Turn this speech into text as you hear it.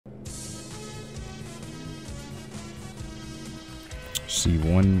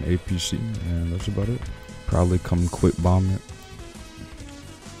C1 APC, and that's about it. Probably come quick bomb it.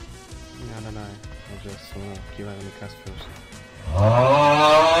 No. I'll just keep out of the cast first.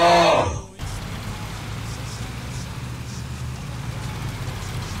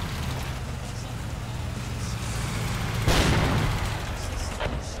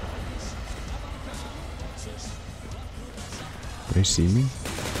 They see me?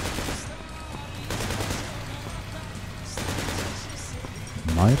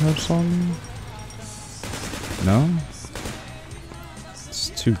 Might have saw me? No? It's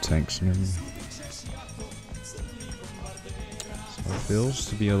 2 tanks near me. So it feels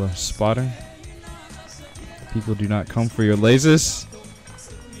to be a spotter. People do not come for your lasers.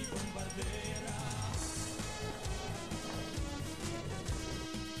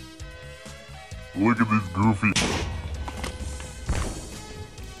 Look at this goofy.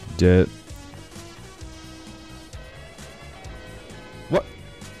 Dead. What?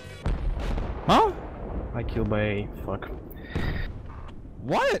 Huh? I killed by A. Fuck.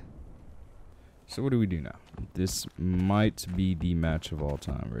 What? So what do we do now? This might be the match of all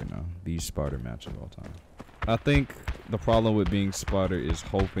time right now. The Sparta match of all time. I think the problem with being Sparta is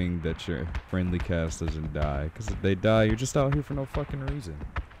hoping that your friendly cast doesn't die. Because if they die, you're just out here for no fucking reason.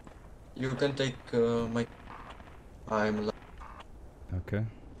 You can take my... I'm... Okay.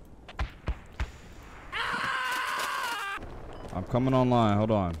 I'm coming online,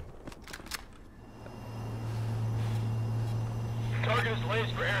 hold on. Target is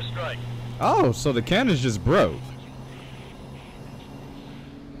lased for airstrike. Oh, so the cannon's just broke.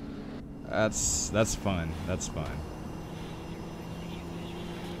 That's fun. That's fun.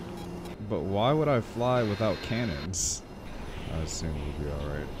 But why would I fly without cannons? I assume we'll be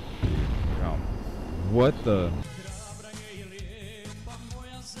alright. What the?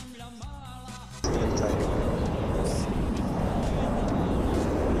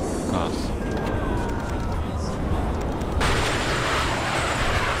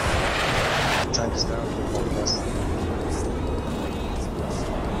 Tanks down.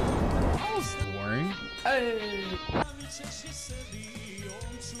 That was boring. Hey.